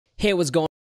Hey, what's going on?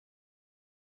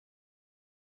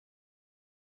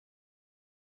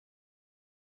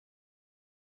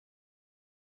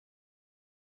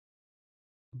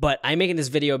 But I'm making this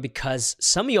video because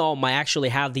some of y'all might actually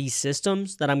have these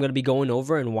systems that I'm going to be going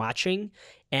over and watching,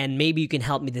 and maybe you can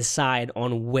help me decide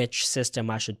on which system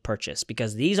I should purchase,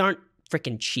 because these aren't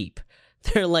freaking cheap.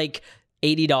 They're like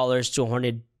 $80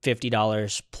 to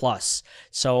 $150 plus.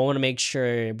 So I want to make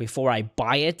sure before I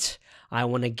buy it, I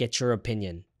want to get your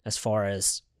opinion as far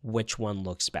as which one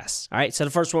looks best. All right, so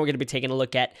the first one we're going to be taking a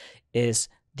look at is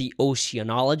the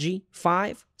Oceanology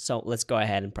 5. So let's go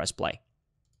ahead and press play.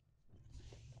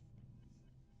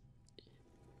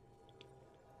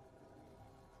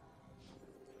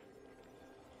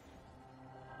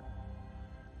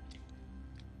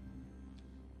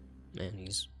 Man,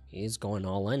 he's going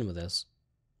all in with this.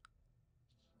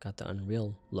 Got the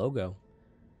Unreal logo.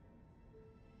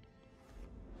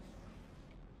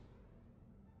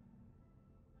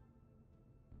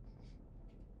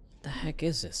 What the heck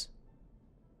is this?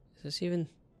 Is this even?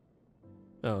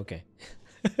 Oh, okay.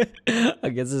 I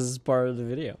guess this is part of the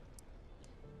video.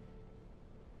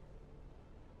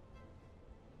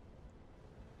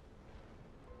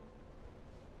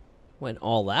 Went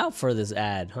all out for this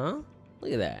ad, huh?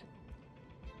 Look at that.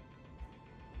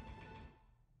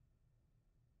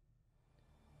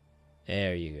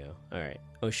 There you go. All right,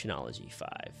 Oceanology 5.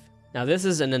 Now this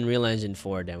is an Unreal Engine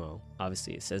 4 demo.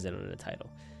 Obviously, it says it on the title.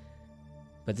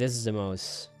 But this is the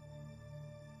most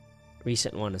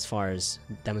recent one as far as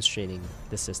demonstrating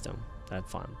the system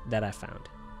that I found.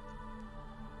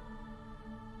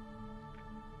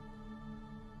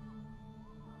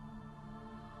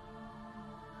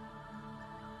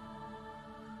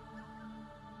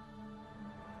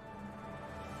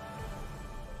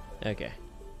 Okay.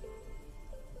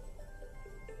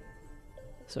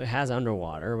 So it has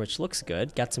underwater, which looks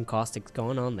good. Got some caustics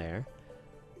going on there.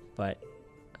 But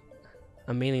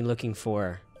I'm mainly looking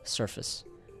for surface.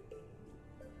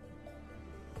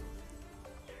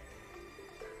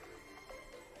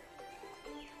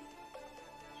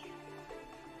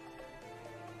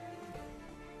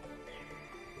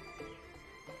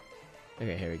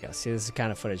 Okay, here we go. See, this is the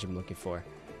kind of footage I'm looking for.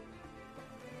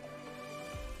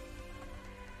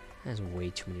 There's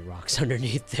way too many rocks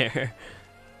underneath there.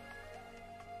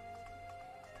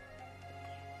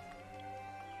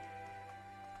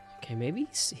 Okay,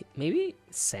 maybe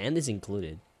sand is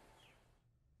included.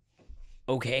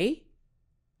 Okay.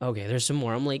 Okay, there's some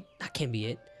more. I'm like, that can't be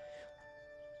it.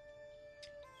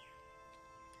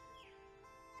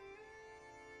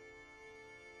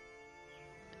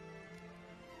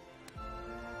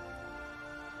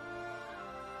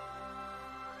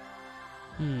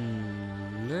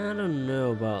 I don't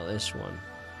know about this one.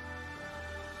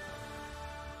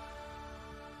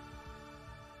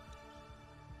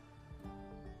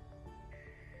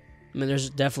 I mean, there's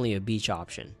definitely a beach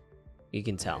option. You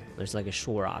can tell. There's like a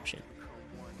shore option.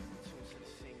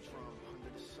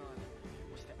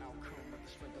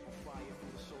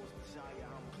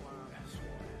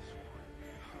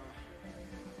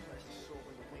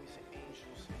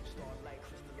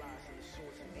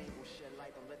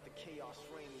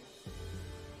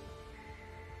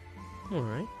 All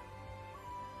right.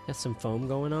 Got some foam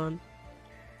going on.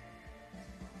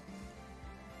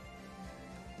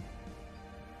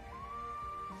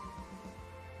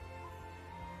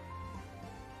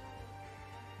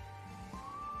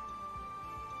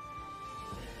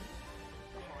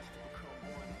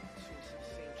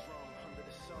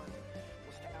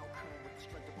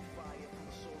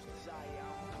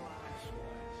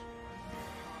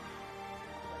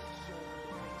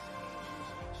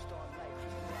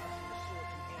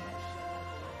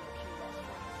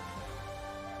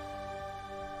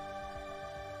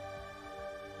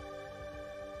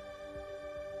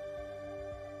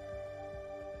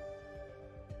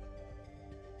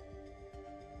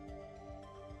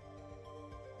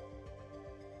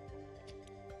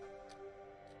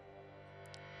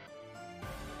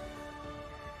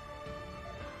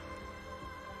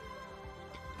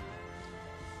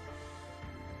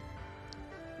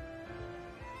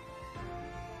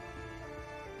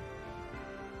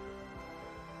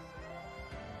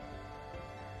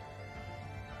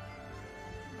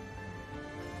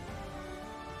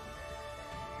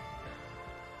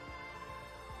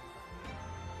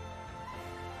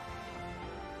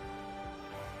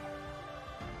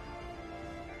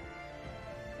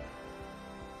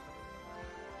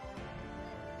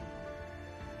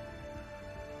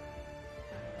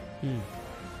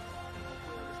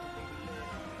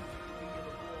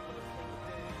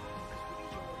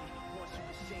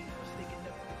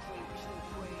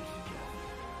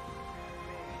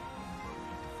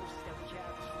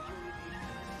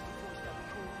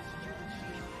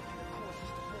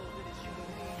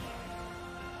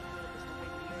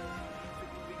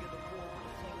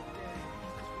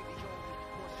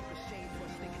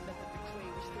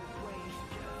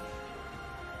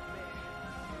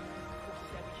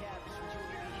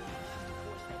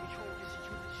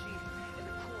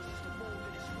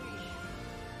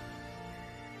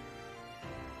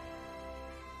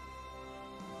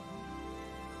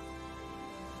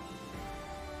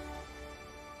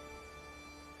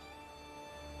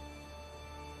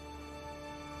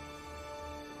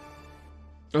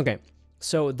 Okay,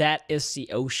 so that is the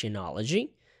oceanology.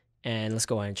 And let's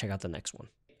go ahead and check out the next one.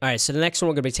 All right, so the next one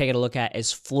we're going to be taking a look at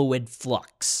is Fluid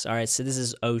Flux. All right, so this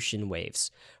is ocean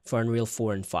waves for Unreal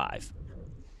 4 and 5.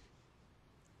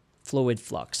 Fluid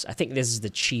Flux. I think this is the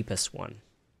cheapest one.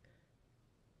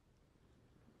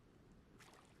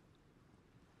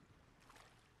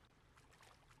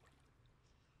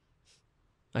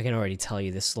 I can already tell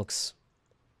you this looks,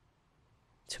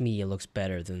 to me, it looks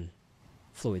better than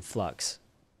Fluid Flux.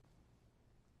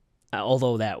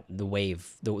 Although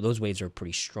those waves are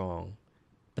pretty strong.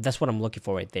 But that's what I'm looking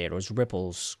for right there. Those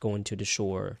ripples going to the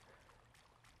shore.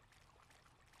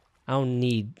 I don't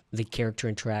need the character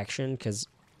interaction because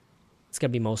it's going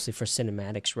to be mostly for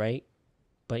cinematics, right?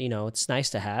 But, you know, it's nice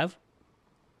to have.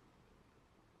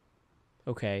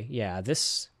 Okay, yeah,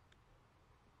 this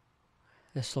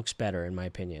looks better in my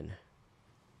opinion.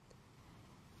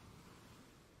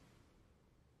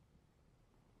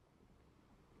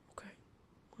 Okay,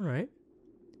 all right.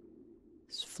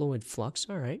 It's Fluid Flux,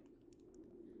 all right.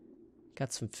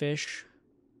 Got some fish.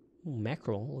 Ooh,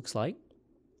 mackerel, looks like.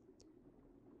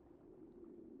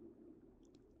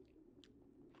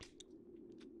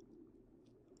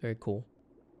 Very cool.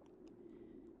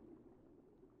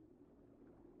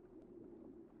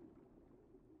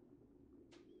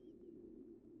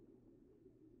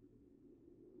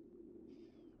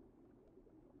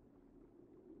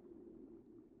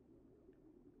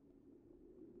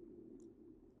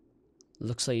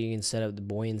 Looks like you can set up the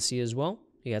buoyancy as well.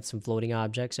 You got some floating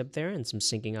objects up there and some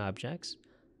sinking objects.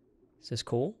 Is this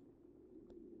cool?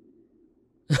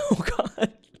 Oh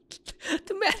god.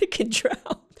 The mannequin drowned.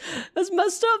 That's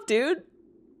messed up, dude.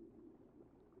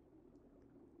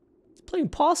 It's playing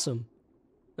possum.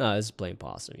 No, it's playing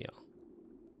possum, yo.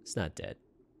 It's not dead.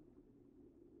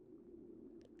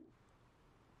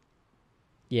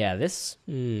 Yeah, this...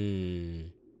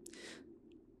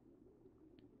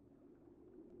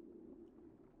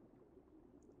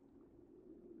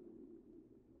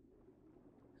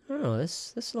 I don't know,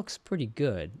 this looks pretty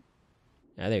good.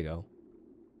 Yeah, there you go.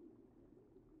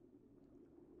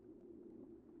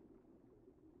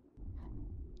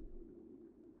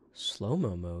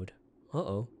 Slow-mo mode.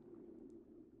 Uh-oh.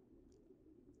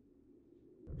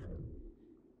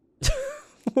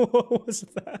 What was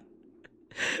that?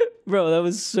 Bro, that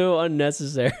was so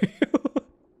unnecessary.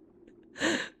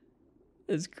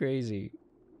 That's crazy.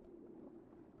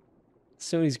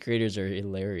 Some of these creators are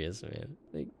hilarious, man.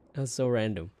 Like, that's so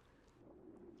random.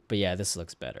 But yeah, this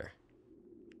looks better.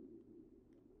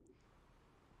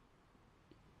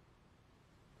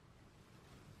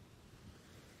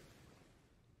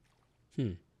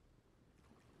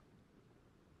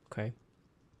 Okay.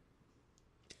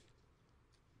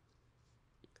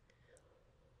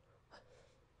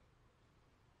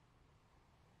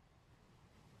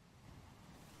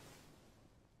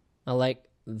 I like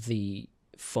the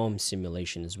foam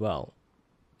simulation as well.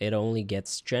 It only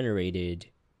gets generated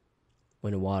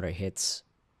when water hits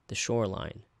the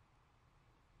shoreline,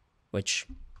 which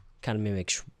kind of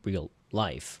mimics real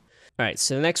life. All right,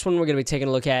 so the next one we're going to be taking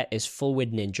a look at is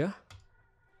Fluid Ninja.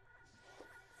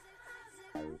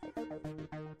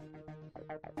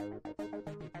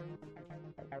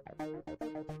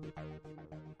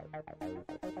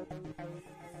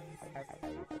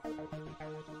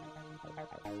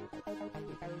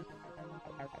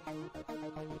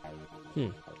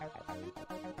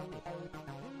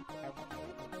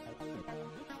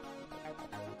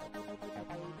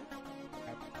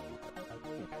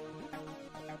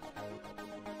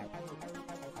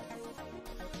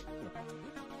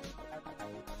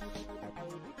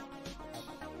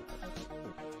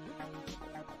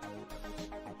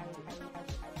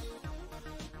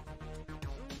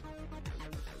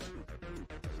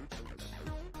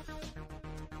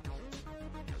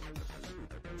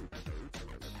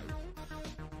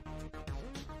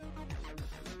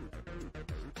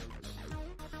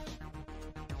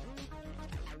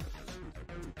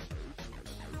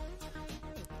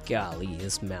 Golly,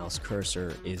 this mouse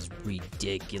cursor is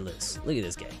ridiculous. Look at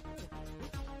this guy.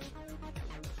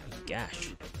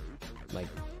 Gosh.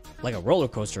 Like a roller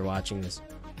coaster watching this.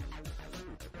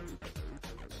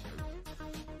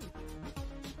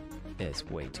 It's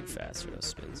way too fast for those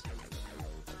spins.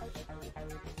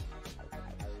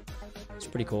 It's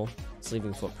pretty cool. It's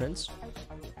leaving footprints.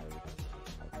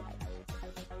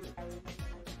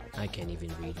 I can't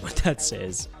even read what that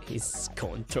says. He's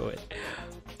going through it.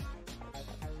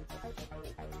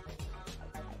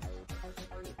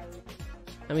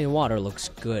 I mean, water looks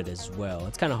good as well.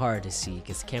 It's kind of hard to see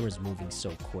because the camera's moving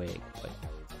so quick, but...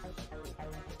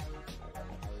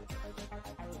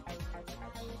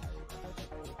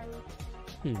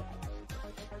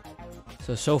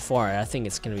 So far, I think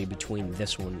it's going to be between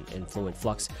this one and Fluid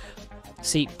Flux.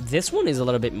 See, this one is a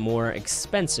little bit more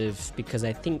expensive because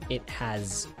I think it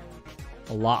has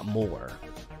a lot more.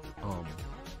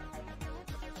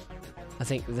 I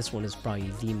think this one is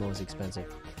probably the most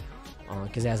expensive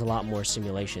because it has a lot more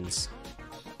simulations.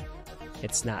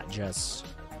 It's not just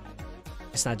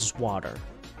water.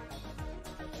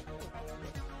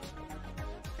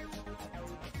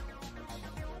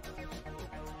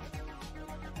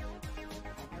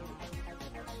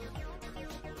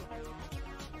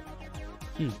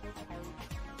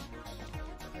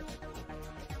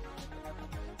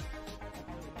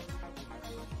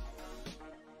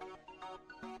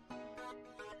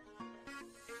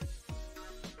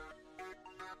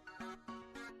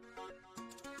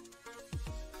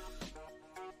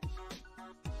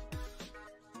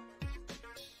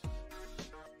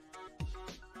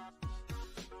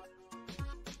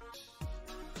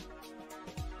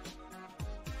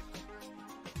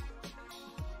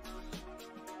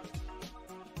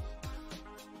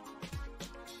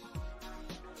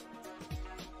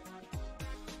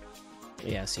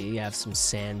 Yeah, so you have some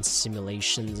sand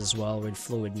simulations as well with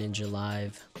Fluid Ninja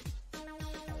Live.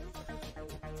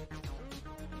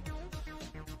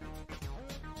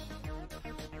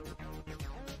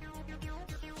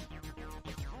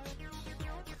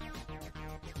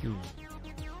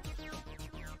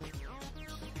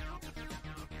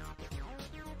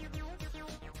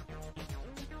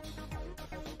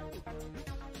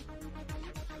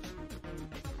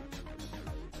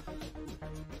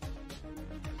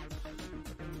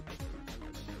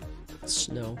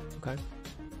 Snow, okay.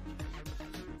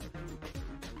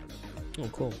 Oh,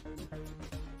 cool.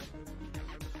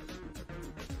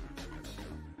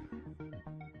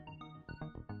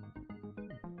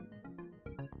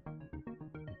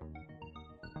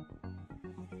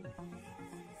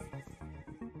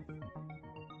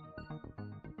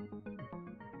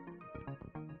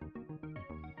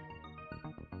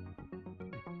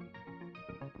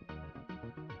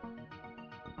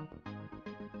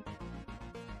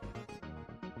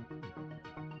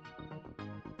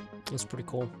 That's pretty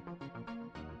cool.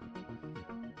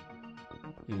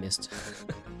 Missed.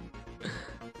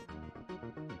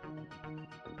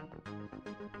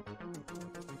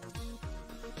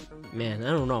 Man,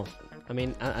 I don't know. I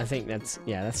mean, I think that's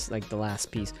like the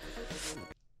last piece.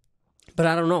 But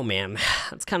I don't know, man.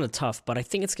 It's kind of tough, but I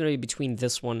think it's going to be between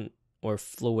this one or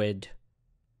Fluid.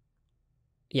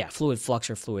 Yeah, Fluid Flux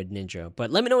or Fluid Ninja.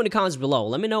 But let me know in the comments below.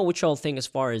 Let me know what y'all think as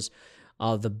far as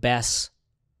the best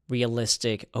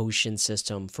realistic ocean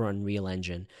system for Unreal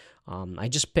Engine. I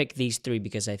just picked these three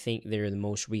because I think they're the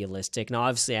most realistic. Now,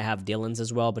 obviously, I have Dylan's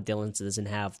as well, but Dylan's doesn't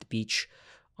have the beach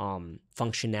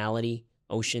functionality,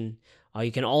 ocean.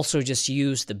 You can also just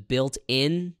use the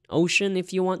built-in ocean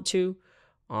if you want to.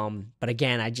 But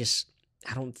again, I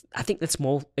think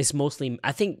it's mostly,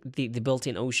 I think the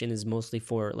built-in ocean is mostly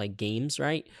for like games,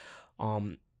 right?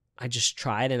 I just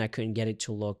tried and I couldn't get it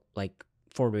to look like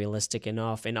for realistic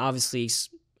enough. And obviously,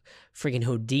 freaking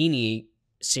Houdini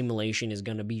simulation is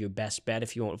going to be your best bet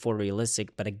if you want photorealistic.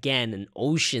 But again, an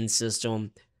ocean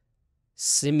system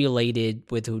simulated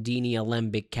with Houdini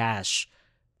Alembic Cache,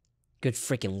 good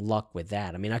freaking luck with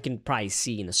that. I mean, I can probably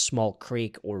see in a small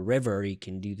creek or river you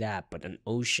can do that, but an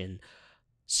ocean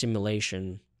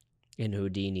simulation in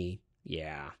Houdini,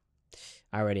 yeah.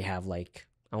 I only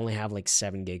have like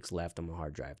 7 gigs left on my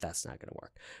hard drive. That's not going to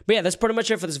work. But yeah, that's pretty much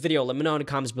it for this video. Let me know in the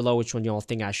comments below which one y'all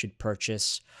think I should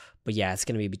purchase. But yeah, it's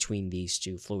going to be between these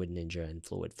two, Fluid Ninja and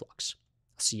Fluid Flux.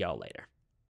 I'll see y'all later.